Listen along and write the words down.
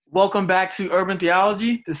Welcome back to Urban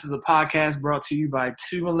Theology. This is a podcast brought to you by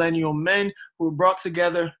two millennial men who were brought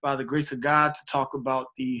together by the grace of God to talk about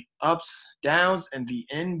the ups, downs, and the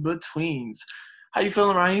in-betweens. How you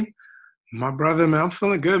feeling, Raheem? My brother, man, I'm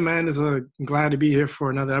feeling good, man. Glad to be here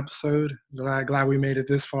for another episode. Glad we made it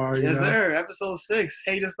this far, Yes, sir. Episode 6.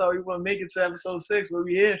 Haters thought we wouldn't make it to episode 6, but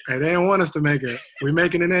we here. Hey, they didn't want us to make it. We're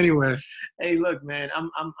making it anyway. Hey, look, man,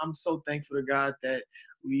 I'm so thankful to God that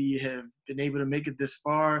we have been able to make it this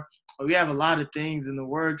far. We have a lot of things in the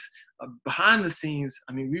works behind the scenes.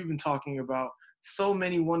 I mean, we've been talking about so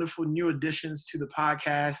many wonderful new additions to the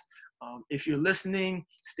podcast. If you're listening,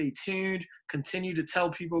 stay tuned. Continue to tell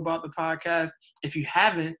people about the podcast. If you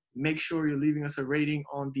haven't, make sure you're leaving us a rating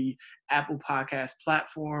on the Apple Podcast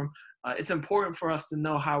platform. It's important for us to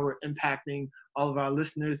know how we're impacting all of our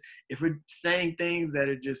listeners. If we're saying things that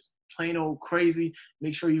are just plain old crazy,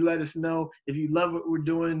 make sure you let us know. If you love what we're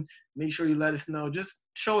doing, make sure you let us know. Just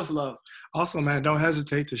show us love. Also, man, don't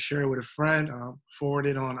hesitate to share it with a friend. Forward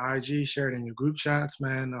it on IG. Share it in your group chats,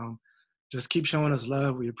 man. Just keep showing us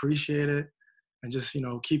love. We appreciate it. And just,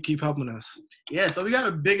 keep helping us. Yeah, so we got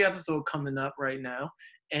a big episode coming up right now.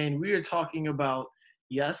 And we are talking about,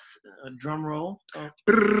 yes, a drum roll.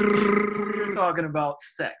 We're talking about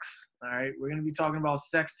sex, all right? We're going to be talking about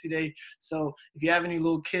sex today. So if you have any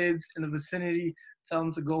little kids in the vicinity, tell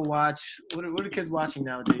them to go watch. What are the kids watching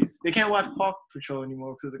nowadays? They can't watch Paw Patrol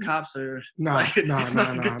anymore because the cops are No.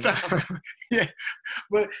 Yeah,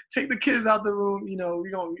 but take the kids out the room.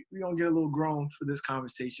 We're gonna get a little grown for this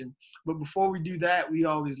conversation. But before we do that, we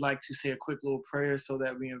always like to say a quick little prayer so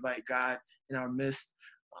that we invite God in our midst.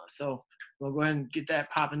 So we'll go ahead and get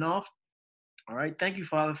that popping off. All right. Thank you,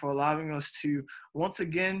 Father, for allowing us to once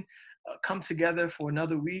again come together for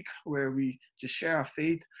another week where we just share our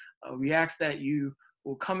faith. We ask that you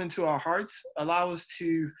will come into our hearts, allow us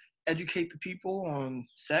to educate the people on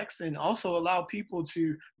sex, and also allow people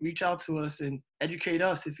to reach out to us and educate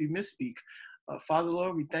us if we misspeak. Father,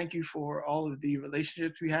 Lord, we thank you for all of the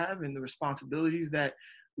relationships we have and the responsibilities that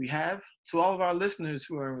we have. To all of our listeners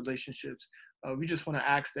who are in relationships, we just want to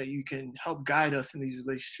ask that you can help guide us in these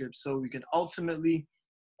relationships so we can ultimately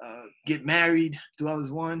get married, dwell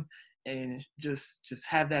as one, and just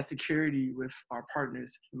have that security with our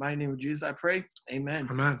partners. In my name of Jesus, I pray. Amen.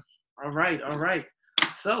 Amen. All right.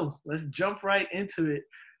 So let's jump right into it.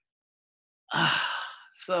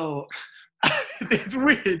 So it's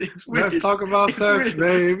weird. Let's talk about sex,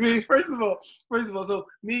 baby. First of all, so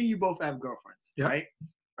me and you both have girlfriends, yep. Right?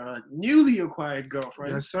 Newly acquired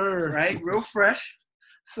girlfriends. Yes, sir. Right? Real fresh.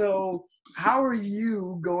 So how are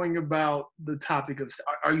you going about the topic of sex?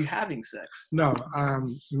 Are you having sex? No,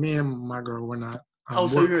 me and my girl, we're not.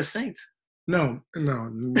 So you're a saint? No.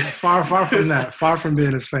 Far from that. Far from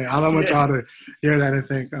being a saint. I don't want y'all to hear that and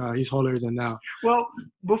think he's holier than thou. Well,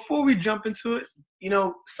 before we jump into it,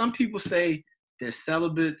 some people say they're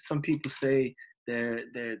celibate. Some people say they're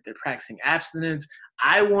practicing abstinence.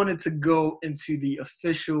 I wanted to go into the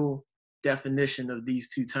official definition of these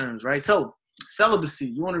two terms, right? So celibacy.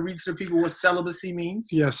 You want to read to the people what celibacy means?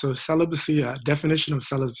 Yeah, so celibacy, definition of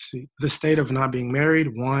celibacy, the state of not being married,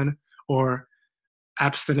 one, or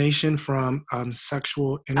abstination from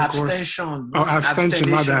sexual intercourse. Abstention,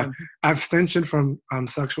 my bad. Abstention from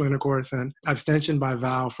sexual intercourse and abstention by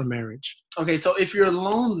vow from marriage. Okay, so if you're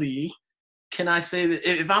lonely, can I say that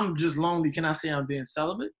if I'm just lonely, can I say I'm being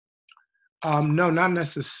celibate? No, not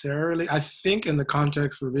necessarily. I think in the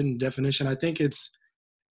context of written definition, I think it's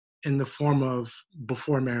in the form of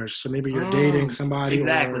before marriage. So maybe you're dating somebody.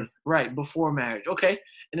 Exactly. Right. Before marriage. Okay.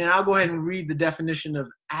 And then I'll go ahead and read the definition of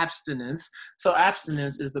abstinence. So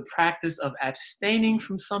abstinence is the practice of abstaining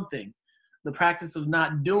from something, the practice of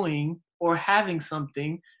not doing or having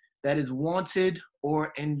something that is wanted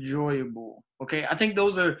or enjoyable. Okay. I think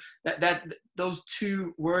those are those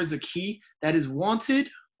two words are key. That is wanted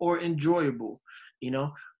or enjoyable,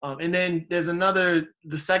 and then there's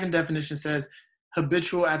the second definition says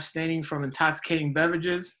habitual abstaining from intoxicating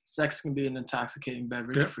beverages. Sex can be an intoxicating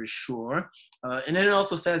beverage for sure. And then it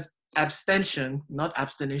also says abstention, not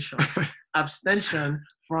abstination, abstention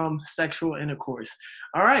from sexual intercourse.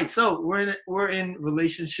 All right, so we're in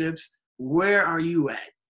relationships. Where are you at?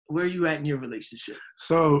 Where are you at in your relationship?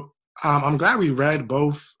 So I'm glad we read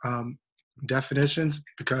both definitions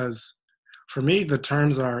because for me, the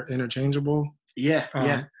terms are interchangeable. Yeah.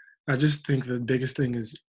 I just think the biggest thing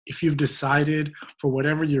is if you've decided for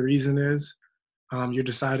whatever your reason is, you're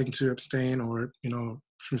deciding to abstain or,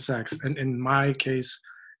 from sex. And in my case,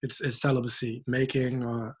 it's celibacy, making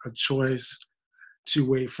a choice to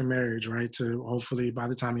wait for marriage, right? To hopefully by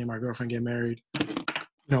the time me and my girlfriend get married,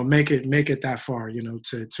 make it that far,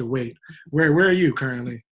 to wait. Where are you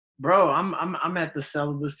currently? Bro, I'm at the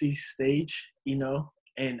celibacy stage, you know,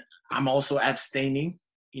 and I'm also abstaining.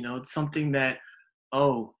 You know, it's something that,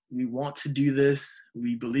 oh, we want to do this.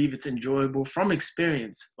 We believe it's enjoyable from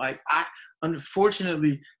experience. Like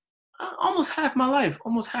unfortunately, almost half my life,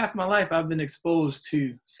 I've been exposed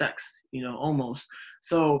to sex. You know, almost.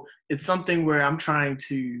 So it's something where I'm trying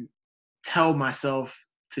to tell myself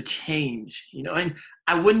to change. You know, and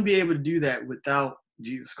I wouldn't be able to do that without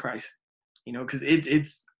Jesus Christ. You know, because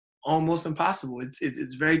it's almost impossible.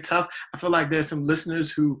 It's very tough. I feel like there's some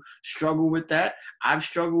listeners who struggle with that. I've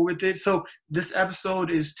struggled with it. So this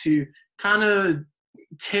episode is to kind of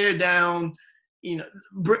tear down, you know,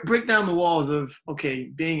 break down the walls of,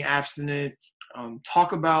 okay, being abstinent,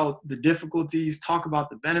 talk about the difficulties, talk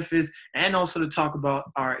about the benefits, and also to talk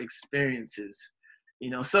about our experiences.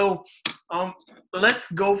 You know, so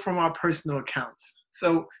let's go from our personal accounts.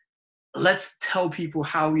 So let's tell people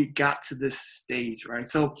how we got to this stage, right?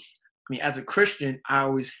 So, I mean, as a Christian, I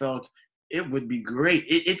always felt it would be great.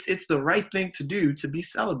 It's the right thing to do to be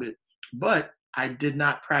celibate, but I did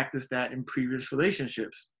not practice that in previous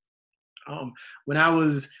relationships. When I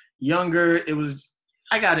was younger,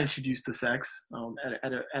 I got introduced to sex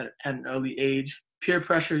at an early age. Peer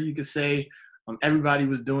pressure, you could say. Everybody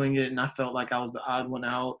was doing it, and I felt like I was the odd one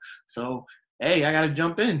out. So, hey, I got to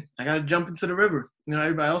jump in. I got to jump into the river. You know,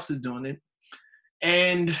 everybody else is doing it.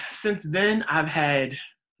 And since then, I've had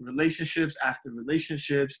relationships after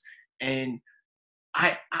relationships, and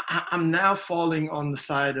I'm now falling on the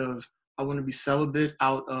side of I want to be celibate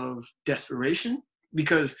out of desperation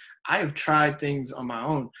because I have tried things on my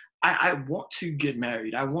own. I want to get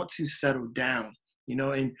married. I want to settle down, you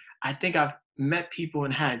know, and I think I've met people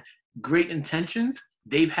and had great intentions.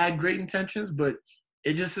 They've had great intentions, but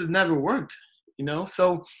it just has never worked, you know?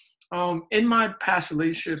 So in my past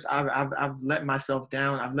relationships, I've let myself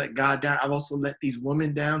down. I've let God down. I've also let these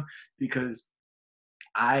women down because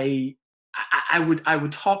I I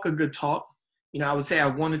would talk a good talk. You know, I would say I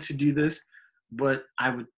wanted to do this, but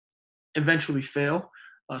I would eventually fail.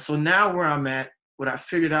 So now where I'm at, what I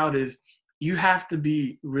figured out is you have to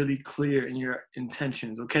be really clear in your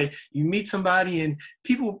intentions. Okay, you meet somebody and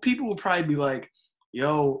people will probably be like,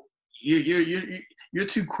 "Yo, you're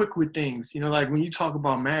too quick with things." You know, like when you talk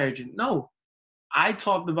about marriage. And no, I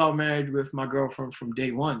talked about marriage with my girlfriend from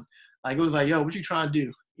day one. Like it was like, "Yo, what you trying to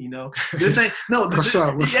do?" You know, this ain't no. What's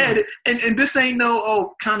up? What's yeah, up? and this ain't no.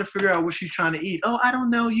 Oh, trying to figure out what she's trying to eat. Oh, I don't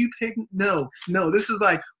know. You pick. No, no. This is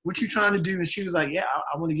like what you trying to do. And she was like, "Yeah,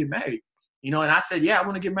 I want to get married." You know, and I said, "Yeah, I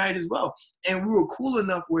want to get married as well." And we were cool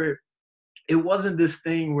enough where it wasn't this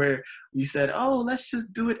thing where we said, "Oh, let's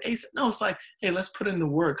just do it ASAP." No, it's like, "Hey, let's put in the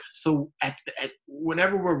work." So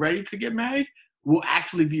whenever we're ready to get married, we'll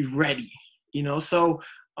actually be ready. You know, so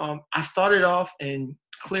I started off in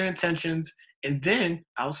clear intentions, and then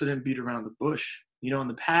I also didn't beat around the bush. You know, in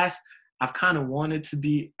the past, I've kind of wanted to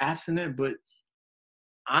be abstinent, but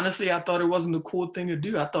honestly, I thought it wasn't the cool thing to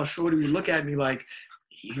do. I thought Shorty would look at me like,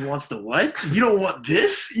 he wants the what? You don't want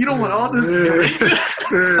this? You don't want all this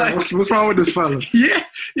greatness? Like, what's wrong with this fella?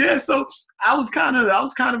 Yeah. So I was kind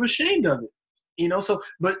of ashamed of it, you know. So,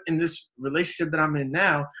 but in this relationship that I'm in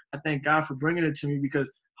now, I thank God for bringing it to me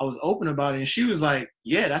because I was open about it, and she was like,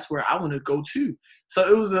 "Yeah, that's where I want to go too." So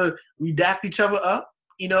it was we dapped each other up,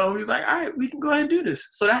 you know. He was like, "All right, we can go ahead and do this."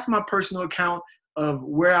 So that's my personal account of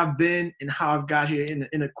where I've been and how I've got here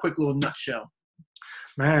in a quick little nutshell.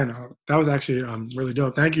 Man, that was actually really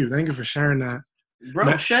dope. Thank you for sharing that. Bro,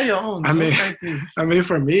 Man, share your own. I mean,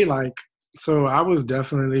 for me, like, so I was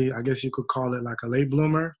definitely, I guess you could call it like a late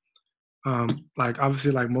bloomer. Like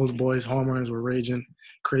obviously, like most boys, hormones were raging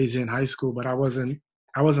crazy in high school, but I wasn't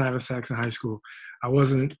having sex in high school. I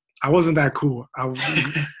wasn't that cool.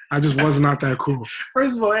 I just was not that cool.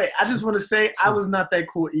 First of all, hey, I just want to say I was not that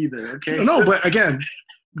cool either. Okay. No, but again,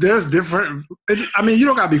 there's different. I mean, you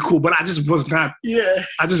don't gotta be cool, but I just was not. Yeah.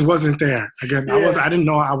 I just wasn't there. Again, Yeah. I didn't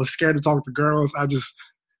know. I was scared to talk to girls. I just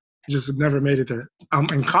never made it there.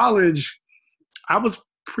 In college, I was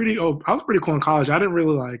pretty cool in college. I didn't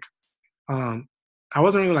really like. I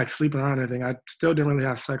wasn't really like sleeping around or anything. I still didn't really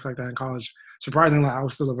have sex like that in college. Surprisingly, I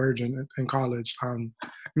was still a virgin in college. I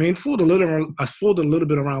mean, fooled a little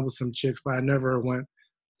bit around with some chicks, but I never went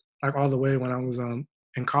like all the way when I was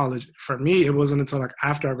in college. For me, it wasn't until like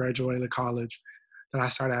after I graduated college that I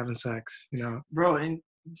started having sex. You know, bro. And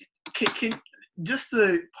can just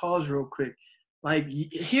to pause real quick, like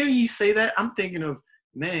hearing you say that, I'm thinking of,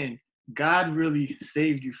 man, God really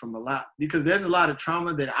saved you from a lot, because there's a lot of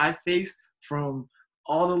trauma that I faced from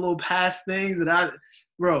all the little past things that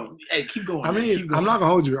bro, hey, keep going. I mean, keep going. I'm not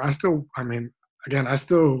gonna hold you. I still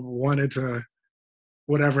wanted to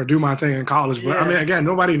whatever, do my thing in college. But I mean, again,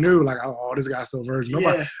 nobody knew like, oh, this guy's still virgin.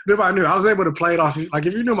 Nobody knew. I was able to play it off. Like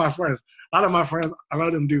if you knew my friends, a lot of my friends, I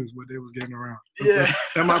love them dudes, but they was getting around.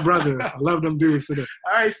 And my brothers, I love them dudes today.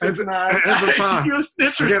 All right, 6ix9ine. At the time, you a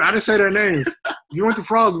snitcher. Again, I didn't say their names. If you went to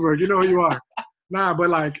Frostburg, you know who you are. Nah, but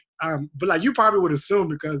like you probably would assume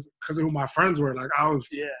because of who my friends were. Like I was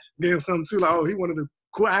getting something too. Like, oh, he one of the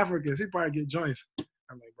cool Africans. He probably get joints.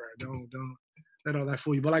 I'm like, bro, don't let all that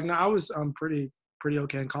fool you. But like, no, I was pretty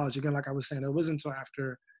okay in college. Again, like I was saying, it wasn't until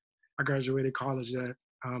after I graduated college that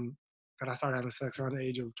I started having sex around the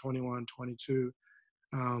age of 21, 22.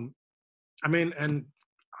 I mean, and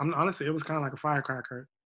honestly, it was kind of like a firecracker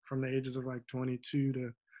from the ages of like 22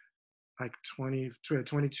 to like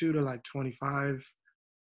 22 to like 25.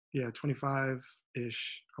 Yeah,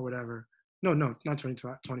 25-ish or whatever. No, not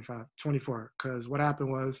 22, 25, 24. Because what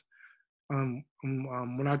happened was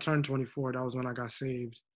when I turned 24, that was when I got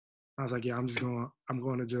saved. I was like, yeah, I'm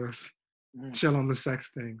going to just chill on the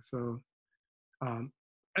sex thing. So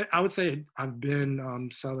I would say I've been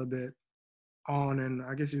celibate on, and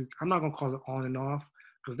I guess I'm not going to call it on and off,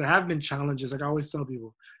 because there have been challenges. Like I always tell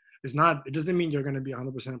people, it doesn't mean you're going to be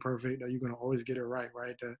 100% perfect, that you're going to always get it right?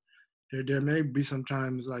 There may be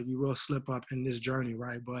sometimes like you will slip up in this journey,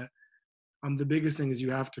 right? But the biggest thing is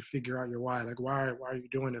you have to figure out your why. Like why are you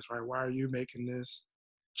doing this, right? Why are you making this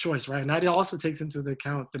choice, right? And that also takes into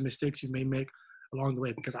account the mistakes you may make along the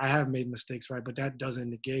way, because I have made mistakes, right? But that doesn't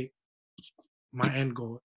negate my end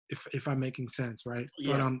goal, if I'm making sense, right?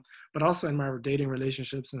 Yeah. But also in my dating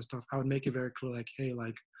relationships and stuff, I would make it very clear, like, hey,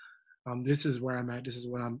 like, this is where I'm at. This is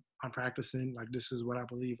what I'm practicing. Like, this is what I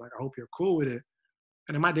believe. Like, I hope you're cool with it.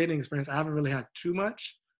 And in my dating experience, I haven't really had too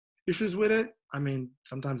much issues with it. I mean,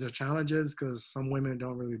 sometimes there are challenges because some women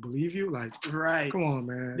don't really believe you. Like, right, come on,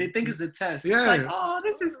 man. They think it's a test. Yeah. Like, oh,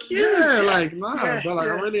 this is cute. Yeah, like, nah. But like,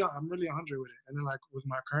 I'm really 100 with it. And then like with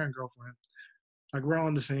my current girlfriend, like we're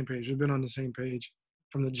on the same page. We've been on the same page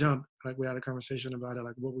from the jump. Like we had a conversation about it,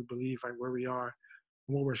 like what we believe, like where we are,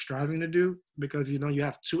 what we're striving to do. Because you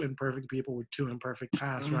have two imperfect people with two imperfect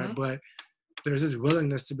paths, right? But there's this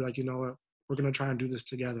willingness to be like, you know what, we're gonna try and do this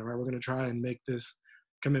together, right? We're gonna try and make this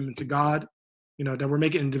commitment to God, that we're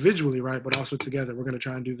making individually, right? But also together, we're gonna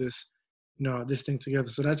try and do this, this thing together.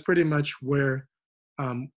 So that's pretty much where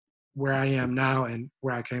I am now and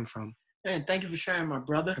where I came from. Man, thank you for sharing, my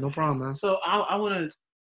brother. No problem, man. So I want to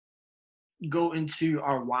go into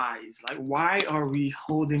our whys. Like, why are we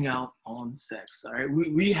holding out on sex? All right,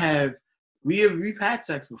 we've had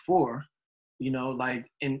sex before, like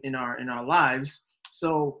in our lives.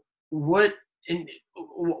 So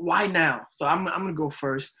why now? So I'm gonna go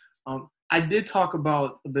first. I did talk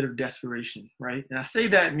about a bit of desperation, right? And I say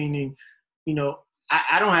that meaning,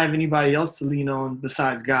 I don't have anybody else to lean on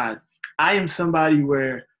besides God. I am somebody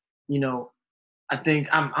where, I think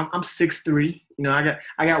I'm 6'3".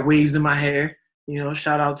 I got waves in my hair.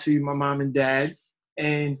 Shout out to my mom and dad.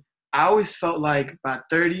 And I always felt like by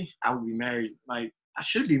 30 I would be married. Like I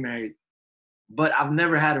should be married, but I've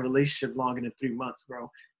never had a relationship longer than 3 months, bro.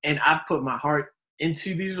 And I've put my heart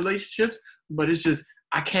into these relationships, but it's just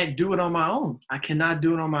I can't do it on my own. I cannot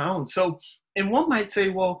do it on my own. So, and one might say,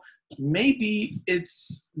 well, maybe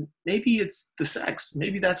it's the sex.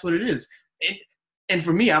 Maybe that's what it is. And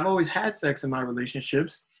for me, I've always had sex in my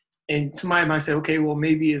relationships. And somebody might say, okay, well,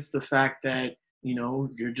 maybe it's the fact that,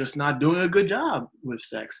 you're just not doing a good job with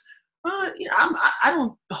sex. I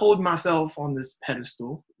don't hold myself on this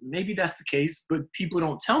pedestal. Maybe that's the case, but people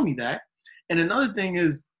don't tell me that. And another thing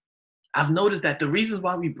is, I've noticed that the reasons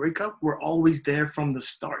why we break up were always there from the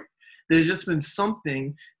start. There's just been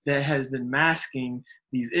something that has been masking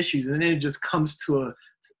these issues, and then it just comes to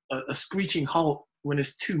a screeching halt when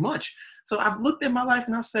it's too much. So I've looked at my life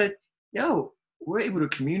and I've said, yo, we're able to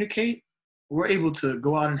communicate. We're able to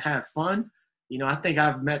go out and have fun. I think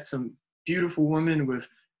I've met some beautiful women with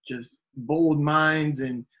just bold minds,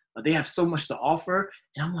 and they have so much to offer.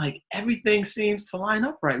 And I'm like, everything seems to line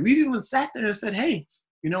up right. We even sat there and said, hey,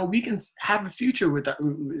 we can have a future with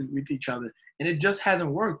each other. And it just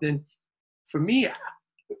hasn't worked. And for me,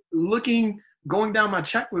 going down my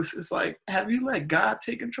checklist, it's like, have you let God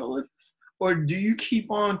take control of this? Or do you keep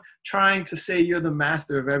on trying to say you're the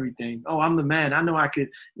master of everything? Oh, I'm the man. I know I could,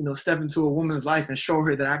 step into a woman's life and show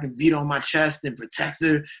her that I can beat on my chest and protect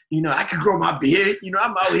her. I can grow my beard.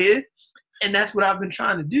 I'm out here. And that's what I've been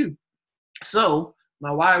trying to do. So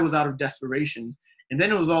my why was out of desperation. And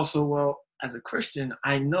then it was also, well, as a Christian,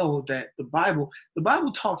 I know that the Bible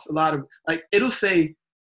talks a lot of, like, it'll say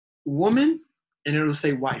woman and it'll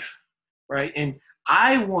say wife, right? And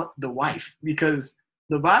I want the wife because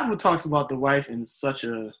the Bible talks about the wife in such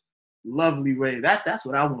a lovely way. That's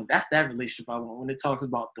what I want. That's that relationship I want when it talks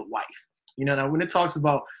about the wife. Now when it talks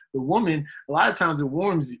about the woman, a lot of times it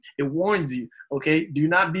warns you. It warns you, okay? Do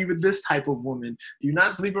not be with this type of woman. Do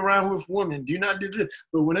not sleep around with women. Do not do this.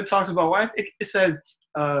 But when it talks about wife, it says,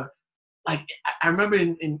 like I remember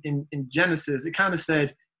in Genesis, it kind of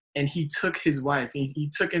said, and he took his wife. He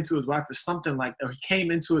took into his wife or something like that. Or he came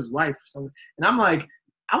into his wife or something. And I'm like,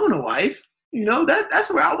 I want a wife. That's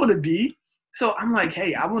where I want to be. So I'm like,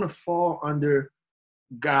 hey, I want to fall under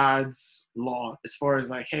God's law as far as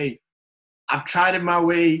like, hey, I've tried it my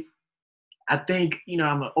way. I think,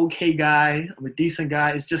 I'm an okay guy. I'm a decent guy.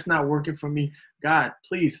 It's just not working for me. God,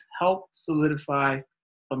 please help solidify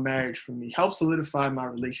a marriage for me. Help solidify my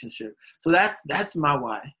relationship. So that's my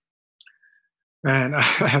why. Man,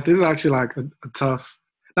 this is actually like a tough,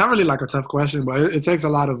 not really like a tough question, but it takes a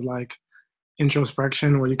lot of like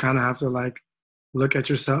introspection where you kind of have to like look at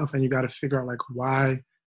yourself and you got to figure out like, why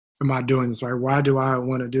am I doing this, right? Why do I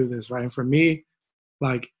want to do this, right? And for me,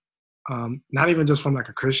 like, not even just from like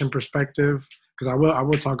a Christian perspective, because I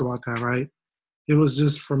will talk about that, right? It was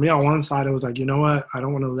just for me on one side, it was like, you know what? I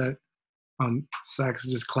don't want to let sex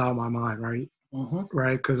just cloud my mind, right? Mm-hmm.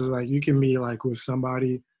 Right? Because it's like you can be like with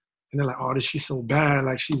somebody and they're like, oh, she's so bad,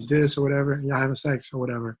 like she's this or whatever, and y'all having sex or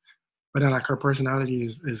whatever. But then like her personality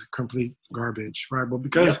is complete garbage, right? But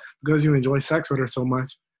because you enjoy sex with her so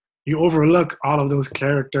much, you overlook all of those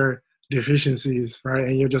character deficiencies, right?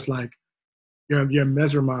 And you're just like, you're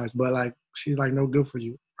mesmerized, but like she's like no good for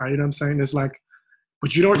you, right? You know what I'm saying? It's like,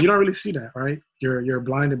 but you don't really see that, right? You're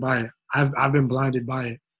blinded by it. I've been blinded by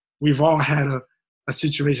it. We've all had a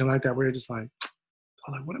situation like that where you're just like,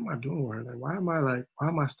 oh, like what am I doing with her? Like why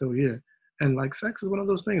am I still here? And like sex is one of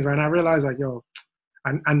those things, right? And I realized like, yo,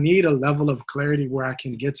 I need a level of clarity where I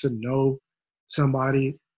can get to know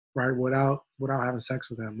somebody, right, without having sex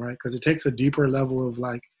with them, right? Because it takes a deeper level of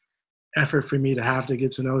like effort for me to have to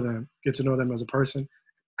get to know them as a person,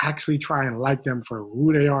 actually try and like them for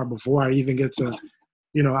who they are before I even get to,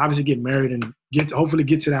 obviously get married and hopefully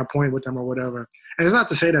get to that point with them or whatever. And it's not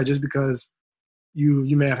to say that just because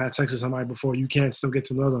you may have had sex with somebody before, you can't still get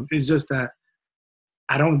to know them. It's just that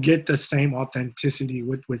I don't get the same authenticity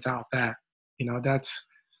without that.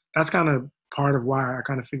 That's kind of part of why I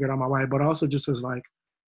kind of figured out my way. But also just as like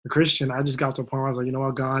a Christian, I just got to a point where I was like, you know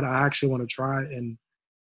what, God, I actually want to try and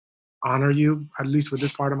honor you, at least with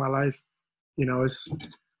this part of my life.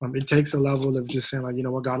 It takes a level of just saying like, you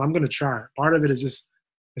know what, God, I'm going to try. Part of it is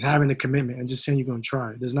having a commitment and just saying you're going to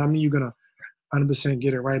try. It does not mean you're going to 100%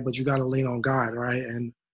 get it right, but you got to lean on God, right?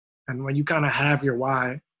 And when you kind of have your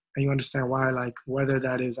why and you understand why, like whether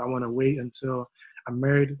that is I want to wait until I'm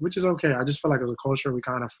married, which is okay. I just feel like as a culture, we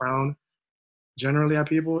kind of frown generally at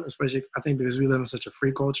people, especially I think because we live in such a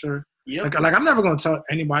free culture. Yep. Like I'm never going to tell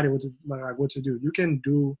anybody what to do. You can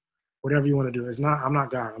do whatever you want to do. I'm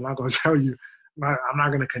not God. I'm not going to tell you. I'm not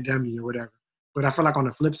going to condemn you or whatever. But I feel like on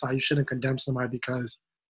the flip side, you shouldn't condemn somebody because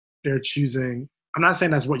they're choosing. I'm not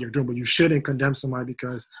saying that's what you're doing, but you shouldn't condemn somebody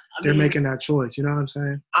because they're making that choice. You know what I'm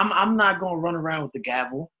saying? I'm not going to run around with the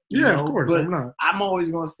gavel. Yeah, of course. But I'm not. I'm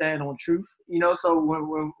always going to stand on truth. So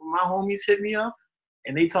when my homies hit me up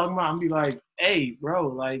and they talking about, I'm be like, hey, bro,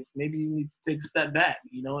 like maybe you need to take a step back,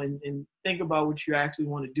 and think about what you actually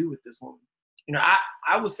want to do with this woman.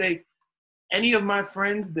 I would say any of my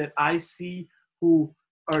friends that I see who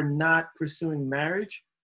are not pursuing marriage,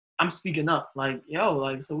 I'm speaking up. Like, yo,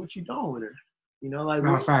 like, so what you doing with her?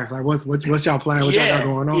 Facts. Like, what's y'all plan? What y'all got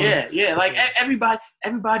going on? Yeah. Like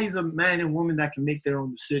everybody's a man and woman that can make their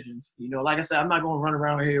own decisions. Like I said, I'm not gonna run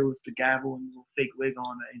around here with the gavel and a fake wig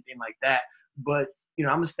on or anything like that. But I'm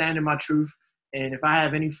gonna stand in my truth. And if I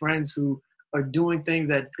have any friends who are doing things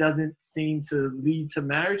that doesn't seem to lead to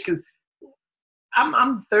marriage, because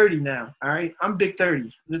I'm 30 now. All right, I'm big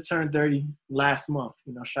 30. Just turned 30 last month.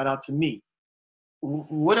 Shout out to me.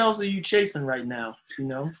 What else are you chasing right now?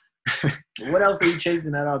 What else are you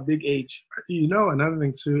chasing at our big age? Another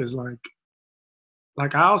thing too is like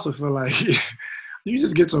I also feel like you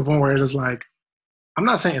just get to a point where it's like, I'm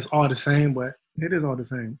not saying it's all the same, but it is all the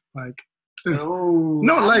same. Like,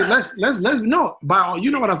 let's no. By all,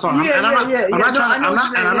 you know what I'm talking. I'm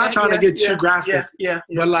not trying to get too graphic.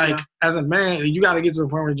 But like, as a man, you got to get to a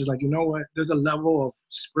point where you're just like, you know what? There's a level of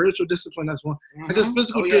spiritual discipline that's one, and just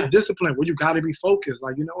physical discipline where you got to be focused.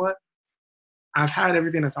 Like, you know what? I've had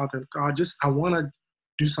everything that's out there. God, I want to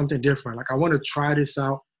do something different. Like, I want to try this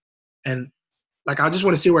out, and like, I just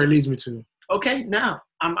want to see where it leads me to. Okay, now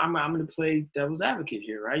I'm going to play devil's advocate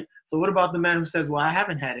here, right? So what about the man who says, well, I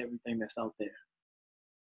haven't had everything that's out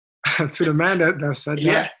there? To the man that said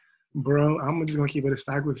that, bro, I'm just going to keep it a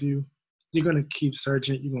stack with you. You're going to keep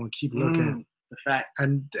searching. You're going to keep looking. The fact.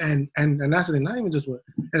 And that's the thing. Not even just with,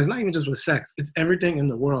 and it's not even just with sex. It's everything in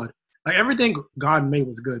the world. Like everything God made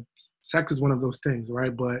was good. Sex is one of those things,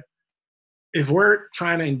 right? But if we're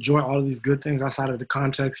trying to enjoy all of these good things outside of the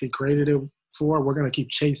context He created it for, we're gonna keep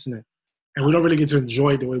chasing it, and we don't really get to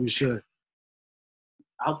enjoy it the way we should.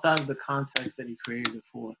 Outside of the context that He created it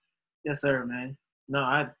for. Yes, sir, man.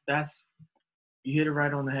 No, you hit it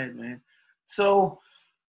right on the head, man. So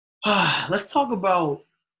let's talk about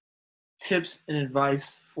tips and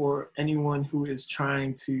advice for anyone who is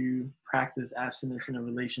trying to practice abstinence in a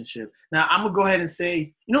relationship. Now, I'm going to go ahead and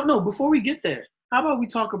say, no, before we get there, how about we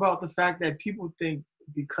talk about the fact that people think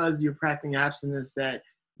because you're practicing abstinence that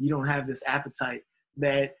you don't have this appetite,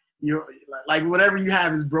 that you're like whatever you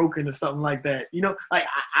have is broken or something like that. Like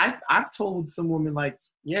I've told some women like,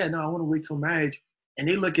 yeah, no, I want to wait till marriage. And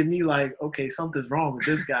they look at me like, okay, something's wrong with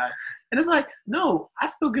this guy. And it's like, no, I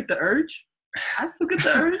still get the urge.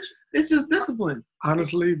 It's just discipline.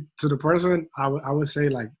 Honestly, to the person, I would say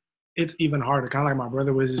like it's even harder. Kind of like my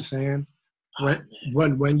brother was just saying,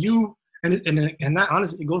 when you and that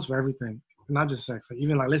honestly, it goes for everything, not just sex. Like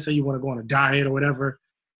even like let's say you want to go on a diet or whatever,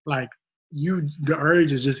 like the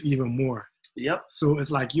urge is just even more. Yep. So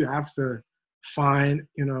it's like you have to find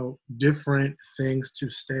different things to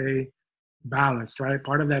stay balanced, right?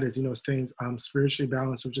 Part of that is staying spiritually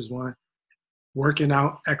balanced, which is one. Working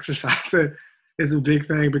out, exercise is a big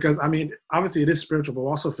thing because I mean, obviously it is spiritual, but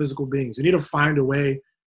also physical beings. You need to find a way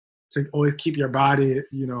to always keep your body,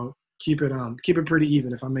 keep it pretty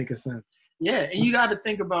even, if I'm making sense. Yeah, and you got to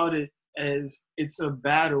think about it as it's a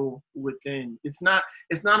battle within. It's not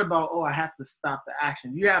about, oh, I have to stop the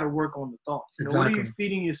action. You got to work on the thoughts. Exactly. What are you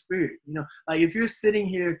feeding your spirit? Like if you're sitting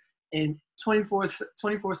here and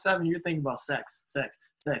 24/7, you're thinking about sex,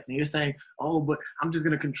 and you're saying, oh, but I'm just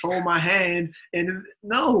going to control my hand. And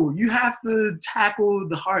no, you have to tackle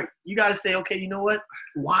the heart. You got to say, okay, you know what?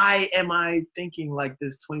 Why am I thinking like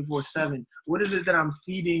this 24/7? What is it that I'm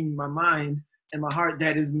feeding my mind and my heart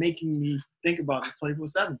that is making me think about this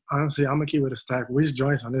 24/7? Honestly, I'm going to keep it a stack. Which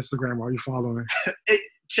joints on Instagram are you following?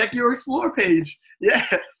 Check your Explore page. Yeah.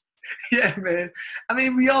 Yeah, man. I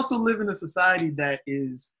mean, we also live in a society that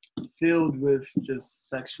is filled with just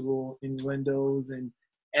sexual innuendos, and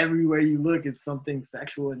everywhere you look, it's something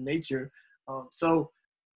sexual in nature. So,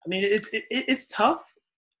 I mean, it's tough,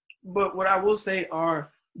 but what I will say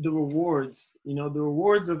are the rewards. The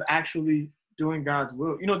rewards of actually doing God's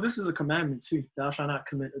will. This is a commandment too. Thou shalt not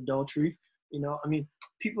commit adultery. I mean,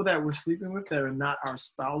 people that we're sleeping with that are not our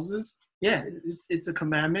spouses. Yeah, it's a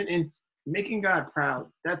commandment, and making God proud.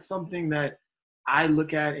 That's something that I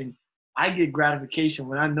look at and I get gratification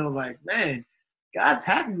when I know, like, man, God's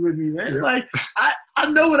happy with me, man. Yeah. Like,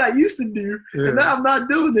 I know what I used to do, and now I'm not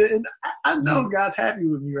doing it, and I know God's happy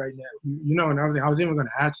with me right now. Another thing, I was even going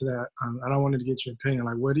to add to that, and I wanted to get your opinion.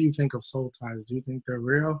 Like, what do you think of soul ties? Do you think they're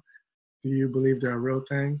real? Do you believe they're a real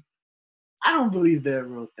thing? I don't believe they're a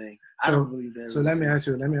real thing. I don't believe they're. So let me ask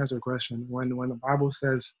you a question. When the Bible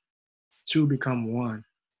says two become one,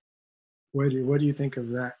 what do you think of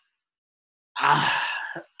that?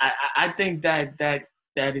 I think that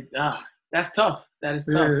that's tough. That is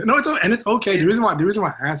tough. Yeah. No, it's okay. The reason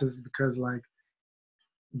why I ask is because like,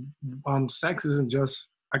 sex isn't just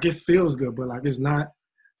like it feels good, but like it's not.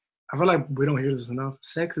 I feel like we don't hear this enough.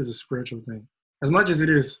 Sex is a spiritual thing, as much as it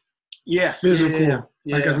is. Physical. Yeah.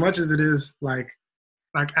 Like as much as it is like,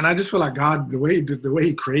 and I just feel like God, the way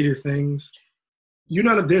He created things,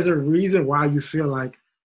 there's a reason why you feel like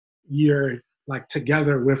you're like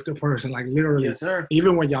together with the person, like literally. Yes, sir.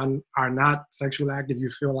 Even when y'all are not sexually active, you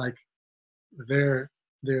feel like they're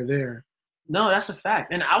there. No, that's a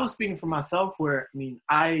fact. And I was speaking for myself where, I mean,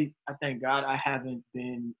 I thank God I haven't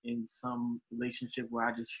been in some relationship where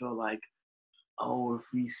I just feel like, oh, if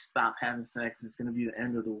we stop having sex, it's going to be the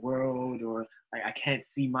end of the world, or like I can't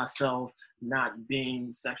see myself not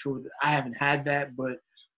being sexual. I haven't had that, but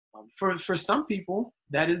for some people,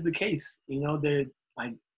 that is the case. They're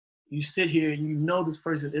like, you sit here and this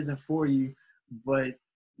person isn't for you, but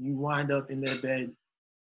you wind up in their bed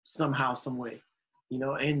somehow, some way,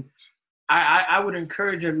 and I would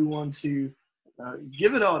encourage everyone to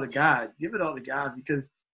give it all to God. Give it all to God, because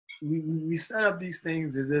we set up these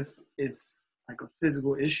things as if it's like a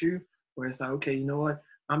physical issue where it's like, okay, you know what?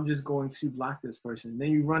 I'm just going to block this person.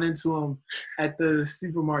 Then you run into them at the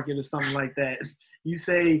supermarket or something like that. You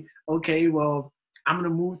say, okay, well, I'm going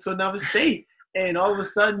to move to another state. And all of a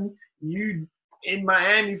sudden you in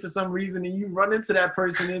Miami for some reason and you run into that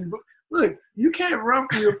person, and look, you can't run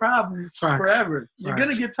from your problems forever. You're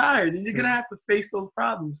going to get tired and you're going to have to face those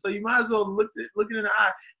problems. So you might as well look it in the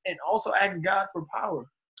eye and also ask God for power.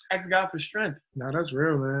 Ask God for strength. No, that's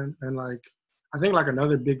real, man. And like, I think like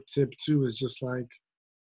another big tip too is just like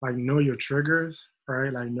know your triggers,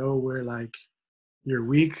 right? Like know where like you're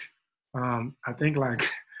weak. I think like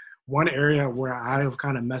one area where I have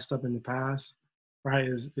kind of messed up in the past, right,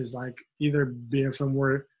 is like either being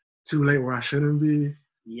somewhere too late where I shouldn't be.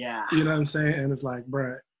 Yeah. You know what I'm saying? And it's like,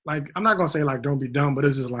 bruh, like I'm not gonna say like don't be dumb, but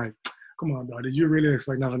it's just like, come on, dog. Did you really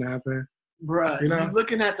expect nothing to happen? Bruh, You know? you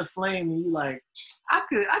looking at the flame and you like, I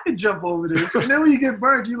could jump over this. And then when you get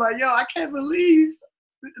burned, you like, yo, I can't believe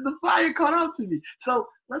the fire caught on to me. So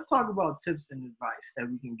let's talk about tips and advice that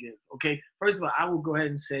we can give. Okay. First of all, I will go ahead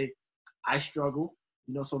and say I struggle.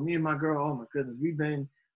 So me and my girl, oh my goodness, we've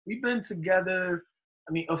been together,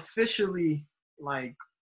 I mean, officially like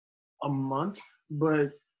a month, but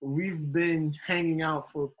we've been hanging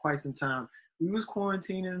out for quite some time. We was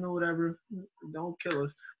quarantining or whatever. Don't kill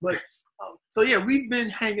us. But so yeah, we've been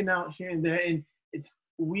hanging out here and there, and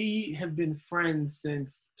we have been friends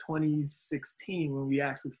since 2016 when we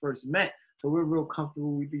actually first met. So we're real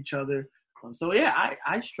comfortable with each other. So yeah,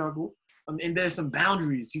 I struggle, and there's some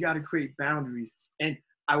boundaries. You got to create boundaries, and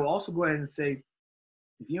I will also go ahead and say,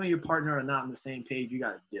 if you and your partner are not on the same page, you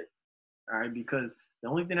got to dip. All right, because the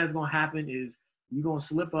only thing that's gonna happen is you're gonna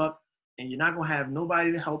slip up, and you're not gonna have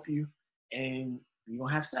nobody to help you, and you're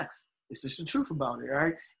gonna have sex. It's just the truth about it, all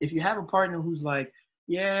right? If you have a partner who's like,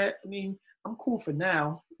 yeah, I mean, I'm cool for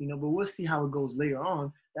now, but we'll see how it goes later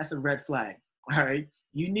on, that's a red flag, all right?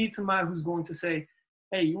 You need somebody who's going to say,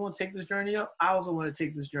 hey, you want to take this journey up? I also want to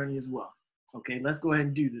take this journey as well. Okay, let's go ahead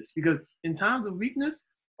and do this. Because in times of weakness,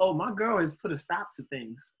 oh, my girl has put a stop to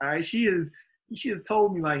things, all right? She has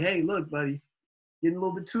told me like, hey, look, buddy, getting a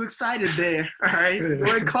little bit too excited there, all right? Go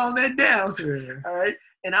ahead and calm that down, all right?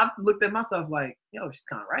 And I've looked at myself like, yo, she's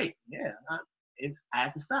kind of right. Yeah, I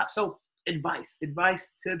have to stop. So advice,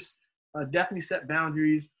 tips, definitely set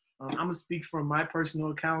boundaries. I'm going to speak from my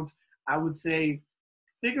personal accounts. I would say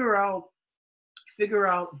figure out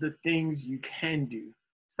the things you can do.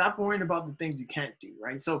 Stop worrying about the things you can't do,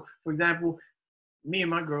 right? So, for example, me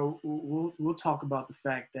and my girl, we'll talk about the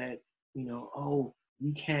fact that, oh,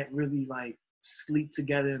 we can't really like sleep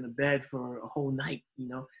together in the bed for a whole night,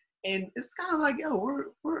 and it's kind of like, yo,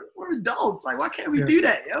 we're adults. Like, why can't we do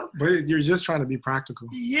that, yo? But you're just trying to be practical.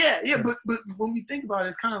 Yeah. But when we think about it,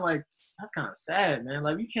 it's kind of like, that's kind of sad, man.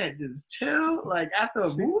 Like, we can't just chill like after a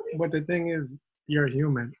movie. But the thing is, you're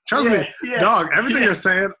human. Trust me, dog. Everything you're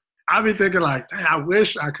saying, I've been thinking like, I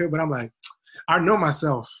wish I could, but I'm like, I know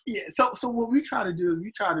myself. Yeah. So what we try to do is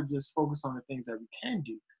we try to just focus on the things that we can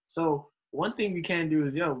do. So one thing we can do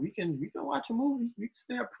is, yo, we can watch a movie. We can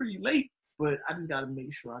stay up pretty late, but I just got to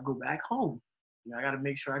make sure I go back home. I got to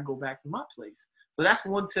make sure I go back to my place. So that's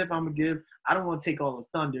one tip I'm gonna give. I don't want to take all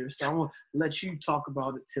the thunder, so I want to let you talk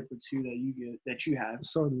about a tip or two that you have.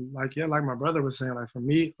 So like my brother was saying, like for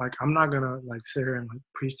me, like I'm not gonna like sit here and like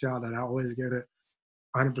preach to y'all that I always get it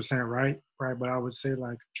 100% right? But I would say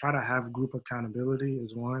like try to have group accountability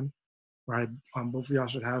is one, right? Both of y'all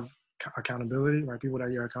should have accountability, right? People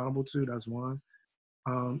that you're accountable to, that's one.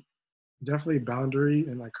 Definitely boundary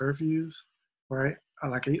and like curfews, right?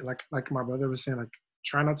 Like my brother was saying, like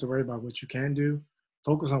try not to worry about what you can do.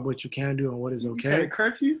 Focus on what you can do and what is okay. You said a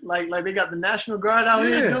curfew? Like they got the National Guard out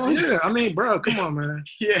here doing? Yeah, I mean, bro, come on, man.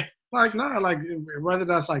 Yeah. Like, no, like whether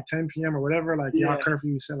that's like 10 p.m. or whatever, like y'all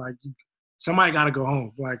curfew said, like somebody got to go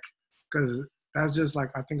home, like, because that's just like,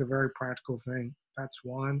 I think a very practical thing. That's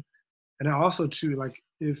one. And then also too, like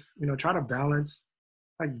if, try to balance,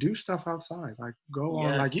 like do stuff outside, like go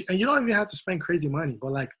on, like, and you don't even have to spend crazy money,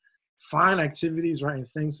 but like find activities, right, and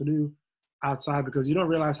things to do outside, because you don't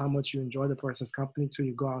realize how much you enjoy the person's company till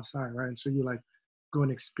you go outside, right? And so you like go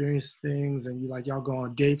and experience things, and you like y'all go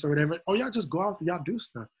on dates or whatever, or y'all just go out and y'all do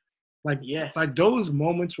stuff. Like those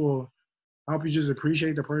moments will help you just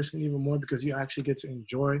appreciate the person even more, because you actually get to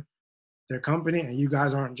enjoy their company and you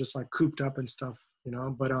guys aren't just like cooped up and stuff,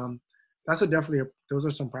 But that's those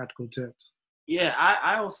are some practical tips. Yeah,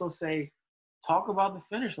 I also say talk about the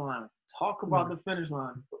finish line. Talk about the finish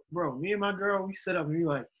line. Bro, me and my girl, we sit up and we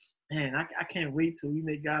like, man, I can't wait till we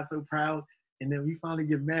make God so proud, and then we finally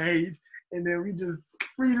get married, and then we just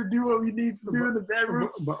free to do what we need to do in the bedroom.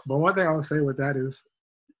 But one thing I would say with that is,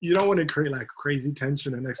 you don't want to create like crazy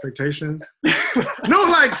tension and expectations. No,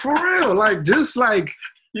 like for real, like just be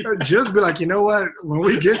like, you know what? When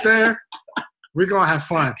we get there, we're gonna have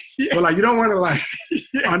fun. Yeah. But like, you don't want to like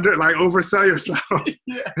oversell yourself.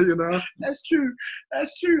 Yeah. That's true,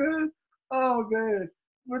 man. Oh man.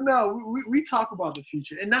 But no, we talk about the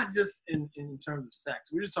future, and not just in terms of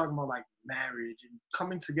sex. We're just talking about like marriage and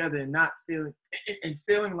coming together and not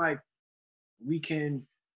feeling like we can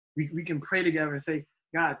pray together and say,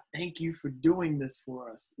 God, thank you for doing this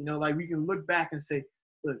for us. Like we can look back and say,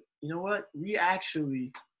 look, you know what? We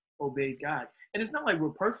actually obeyed God. And it's not like we're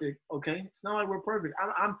perfect, okay? It's not like we're perfect.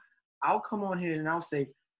 I'll come on here and I'll say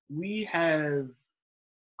we have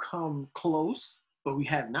come close, but we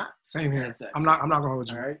have not. Same here. I'm not gonna hold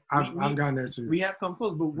you. All right. I've gotten there too. We have come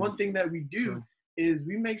close, but one thing that we do is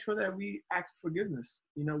we make sure that we ask forgiveness.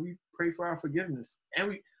 We pray for our forgiveness,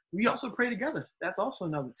 and we also pray together. That's also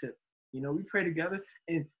another tip. We pray together,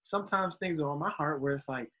 and sometimes things are on my heart where it's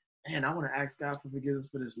like, man, I want to ask God for forgiveness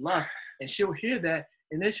for this lust, and she'll hear that,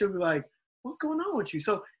 and then she'll be like, what's going on with you?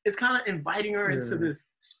 So it's kind of inviting her into this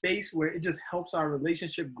space where it just helps our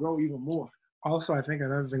relationship grow even more. Also, I think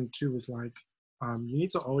another thing too is like, you need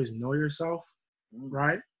to always know yourself,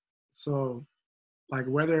 right? So, like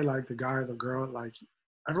whether like the guy or the girl, like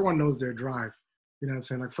everyone knows their drive. You know what I'm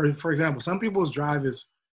saying? Like for example, some people's drive is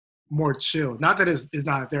more chill. Not that it's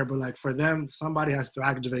not there, but like for them, somebody has to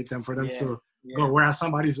activate them for them to go. Whereas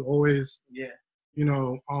somebody's always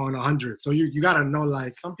on 100. So you gotta know,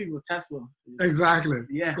 like, some people Tesla. Exactly.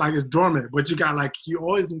 Yeah. Like it's dormant, but you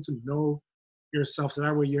always need to know yourself, so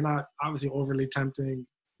that way you're not obviously overly tempting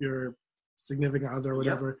your significant other or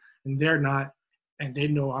whatever, and they're not, and they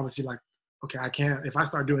know obviously like, okay, I can't, if I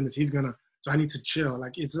start doing this, he's gonna, so I need to chill.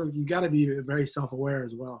 Like you gotta be very self-aware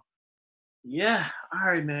as well. Yeah. All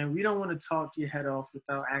right, man. We don't want to talk your head off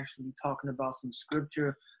without actually talking about some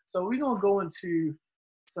scripture. So we're gonna go into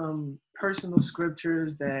some personal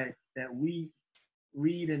scriptures that we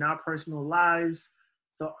read in our personal lives.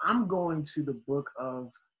 So I'm going to the book of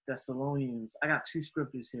Thessalonians. I got two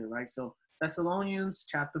scriptures here, right? So Thessalonians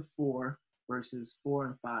chapter 4, verses 4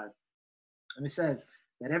 and 5. And it says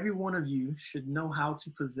that every one of you should know how to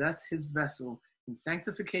possess his vessel in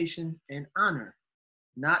sanctification and honor,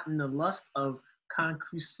 not in the lust of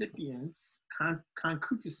concupiscence,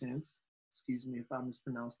 excuse me if I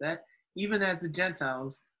mispronounce that, even as the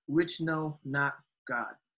Gentiles, which know not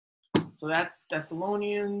God. So that's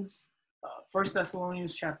Thessalonians, 1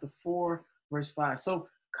 Thessalonians chapter 4, verse 5. So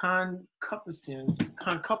concupiscence,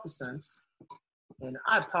 and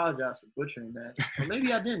I apologize for butchering that. Or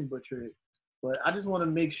maybe I didn't butcher it, but I just want to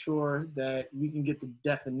make sure that we can get the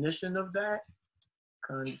definition of that.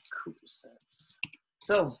 Concupiscence.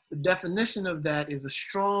 So the definition of that is a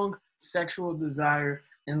strong sexual desire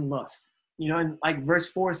and lust. And like verse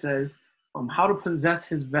 4 says, how to possess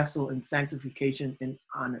his vessel in sanctification and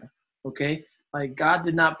honor. Okay? Like God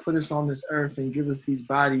did not put us on this earth and give us these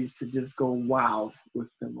bodies to just go wild with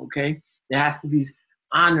them. Okay? There has to be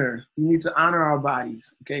honor. We need to honor our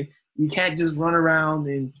bodies. Okay? You can't just run around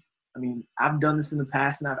and, I've done this in the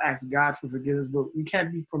past and I've asked God for forgiveness, but we can't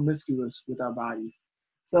be promiscuous with our bodies.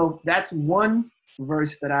 So that's one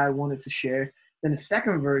verse that I wanted to share. Then the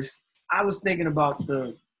second verse, I was thinking about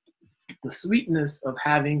the sweetness of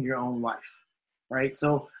having your own wife, right?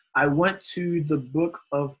 So I went to the book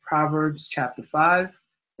of Proverbs chapter 5,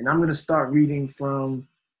 and I'm going to start reading from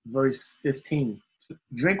verse 15.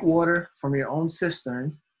 Drink water from your own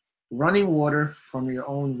cistern, running water from your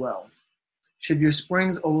own well. Should your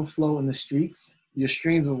springs overflow in the streets, your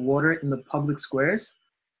streams of water in the public squares?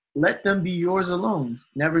 Let them be yours alone,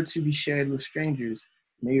 never to be shared with strangers.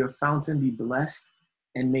 May your fountain be blessed,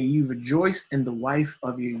 and may you rejoice in the wife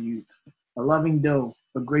of your youth. A loving doe,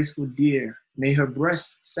 a graceful deer, may her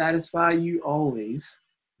breast satisfy you always.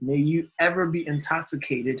 May you ever be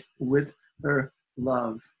intoxicated with her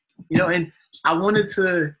love. And I wanted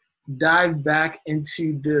to dive back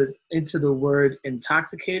into the word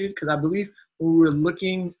intoxicated, because I believe when we were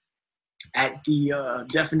looking at the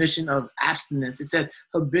definition of abstinence, it said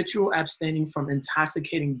habitual abstaining from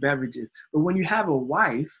intoxicating beverages. But when you have a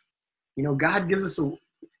wife, God gives us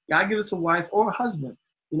a wife or a husband,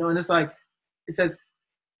 and it's like, it says,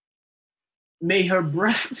 may her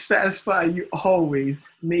breast satisfy you always.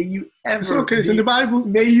 May you ever it's okay, it's in the Bible.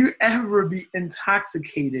 May you ever be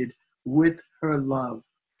intoxicated with her love.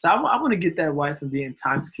 So I want to get that wife and be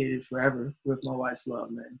intoxicated forever with my wife's love,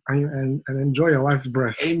 man. And enjoy your wife's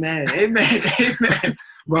breath. Amen. Amen. Amen.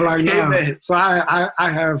 But like now, so I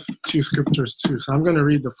have two scriptures too. So I'm going to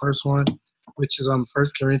read the first one, which is 1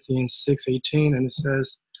 Corinthians 6:18, and it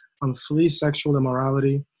says, flee sexual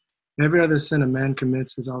immorality. Every other sin a man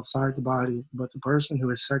commits is outside the body, but the person who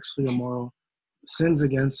is sexually immoral sins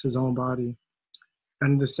against his own body.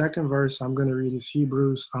 And the second verse I'm going to read is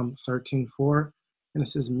Hebrews 13:4. And it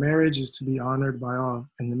says, marriage is to be honored by all,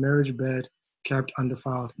 and the marriage bed kept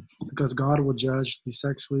undefiled, because God will judge the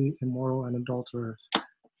sexually immoral and adulterers.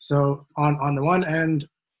 So on the one end,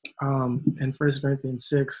 in 1 Corinthians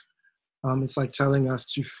 6, it's like telling us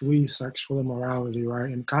to flee sexual immorality, right?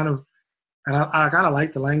 And kind of And I kind of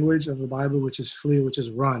like the language of the Bible, which is flee, which is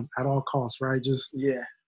run at all costs, right? Just Yeah.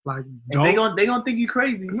 like And don't. they gonna think you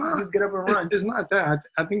crazy. You No, just get up and run. it's not that.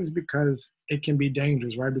 I think it's because it can be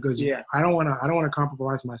dangerous, right? Because Yeah. I don't want to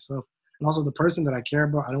compromise myself, and also the person that I care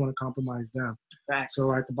about, I don't want to compromise them. Facts. So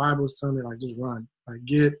like the Bible is telling me, like, just run, like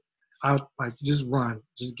get out, like just run,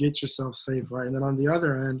 just get yourself safe, right? And then on the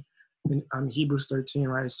other end, in Hebrews 13,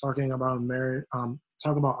 right, it's talking about marriage,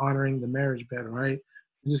 talk about honoring the marriage bed, right?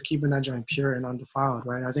 And just keeping that joint pure and undefiled,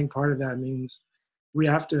 right? I think part of that means we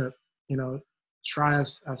have to, you know, try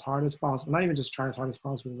as hard as possible, not even just try as hard as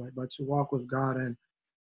possible, right, but to walk with God and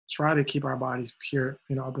try to keep our bodies pure,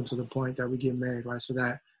 you know, up until the point that we get married, right? So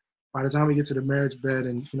that by the time we get to the marriage bed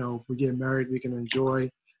and, you know, we get married, we can enjoy,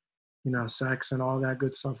 you know, sex and all that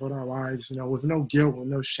good stuff with our wives, you know, with no guilt, with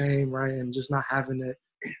no shame, right? And just not having it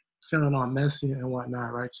feeling all messy and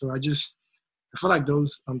whatnot, right? So I feel like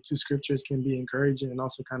those two scriptures can be encouraging and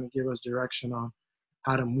also kind of give us direction on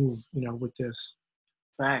how to move, you know, with this.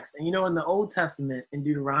 Facts. And you know, in the Old Testament, in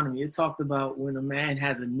Deuteronomy, it talked about when a man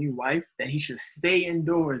has a new wife that he should stay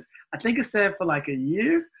indoors. I think it said for like a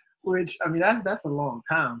year, which I mean that's a long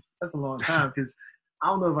time. That's a long time because I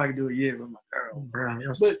don't know if I could do a year with my girl. Right.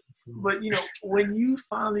 But you know, when you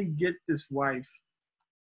finally get this wife,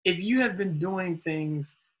 if you have been doing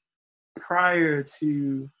things prior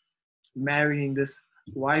to marrying this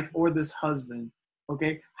wife or this husband,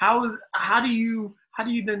 okay, how do you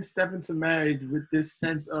then step into marriage with this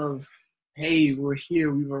sense of, hey, we're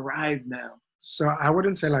here, we've arrived now? So I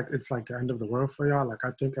wouldn't say like it's like the end of the world for y'all. Like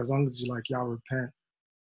I think as long as you like y'all repent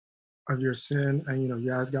of your sin and you know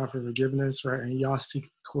you ask God for forgiveness, right, and y'all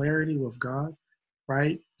seek clarity with God,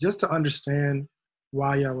 right, just to understand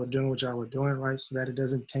why y'all were doing what y'all were doing, right, so that it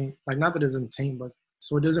doesn't taint, like not that it doesn't taint, but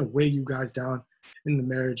so it doesn't weigh you guys down in the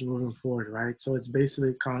marriage moving forward, right? So it's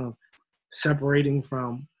basically kind of separating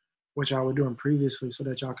from what y'all were doing previously so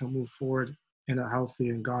that y'all can move forward in a healthy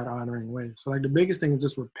and God honoring way. So like the biggest thing is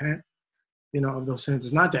just repent, you know, of those sins.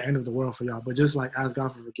 It's not the end of the world for y'all, but just like ask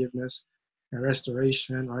God for forgiveness and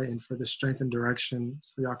restoration, right? And for the strength and direction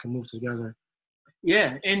so y'all can move together.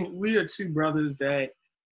 Yeah, and we are two brothers that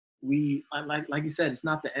we like you said, it's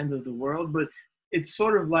not the end of the world, but it's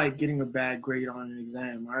sort of like getting a bad grade on an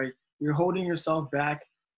exam, right? You're holding yourself back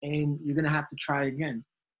and you're gonna have to try again.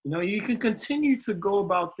 You know, you can continue to go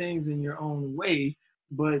about things in your own way,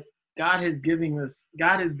 but God has given us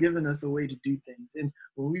a way to do things. And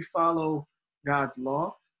when we follow God's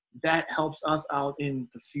law, that helps us out in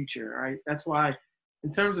the future, right? That's why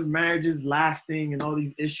in terms of marriages lasting and all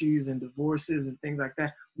these issues and divorces and things like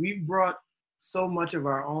that, we've brought so much of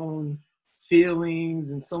our own feelings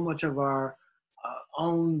and so much of our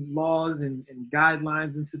own laws and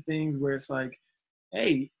guidelines into things where it's like,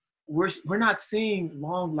 hey, we're not seeing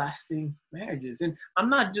long lasting marriages. And I'm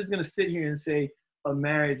not just gonna sit here and say a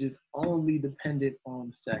marriage is only dependent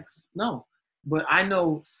on sex. No, but I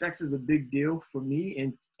know sex is a big deal for me,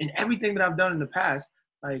 and in everything that I've done in the past,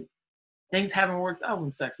 like things haven't worked out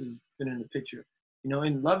when sex has been in the picture. You know,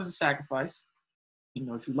 and love is a sacrifice. You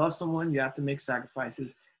know, if you love someone, you have to make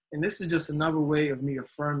sacrifices. And this is just another way of me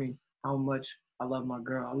affirming how much I love my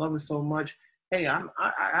girl. I love her so much. Hey, I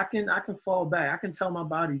can fall back. I can tell my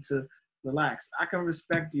body to relax. I can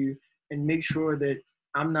respect you and make sure that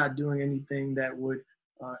I'm not doing anything that would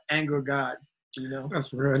anger God. You know.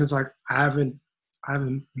 That's real. And it's like I haven't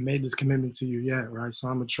made this commitment to you yet, right? So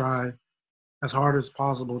I'm gonna try as hard as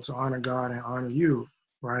possible to honor God and honor you,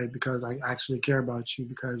 right? Because I actually care about you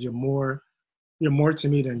because you're more to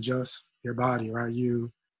me than just your body, right?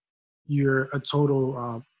 You're a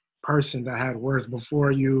total person that had worth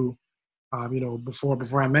before you,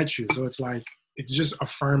 before I met you. So it's like it's just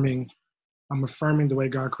affirming. I'm affirming the way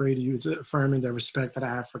God created you. It's affirming the respect that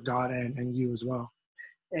I have for God and you as well.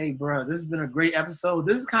 Hey, bro, this has been a great episode.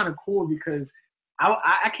 This is kind of cool because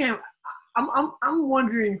I can't. I'm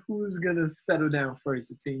wondering who's gonna settle down first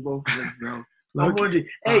between both of us, bro. I'm wondering.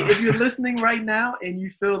 Hey, if you're listening right now and you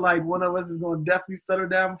feel like one of us is gonna definitely settle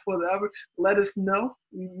down before the other, let us know.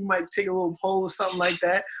 You might take a little poll or something like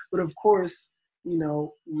that. But of course, you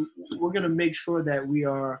know, we're gonna make sure that we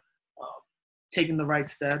are uh, taking the right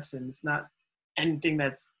steps and it's not anything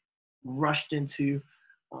that's rushed into.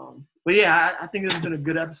 But yeah, I think this has been a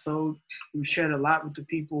good episode. We've shared a lot with the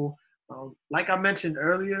people. Like I mentioned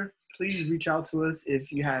earlier, please reach out to us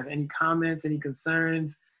if you have any comments, any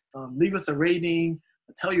concerns. Leave us a rating.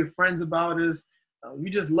 Tell your friends about us. We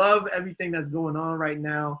just love everything that's going on right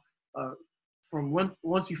now.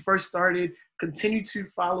 Once we first started, continue to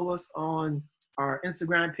follow us on our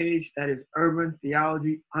Instagram page. That is Urban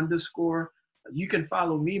Theology _. You can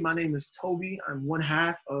follow me. My name is Toby. I'm one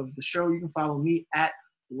half of the show. You can follow me at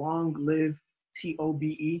Long Live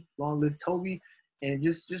TOBE, Long Live Toby, and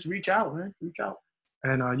just reach out, man. Reach out.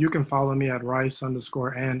 And you can follow me at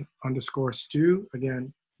Rice_and_Stew.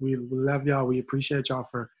 Again, we love y'all. We appreciate y'all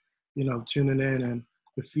for, tuning in and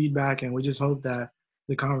the feedback. And we just hope that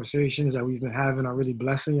the conversations that we've been having are really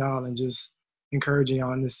blessing y'all and just encouraging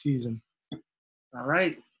y'all in this season. All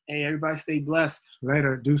right. Hey, everybody stay blessed.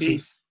 Later. Deuces. Peace.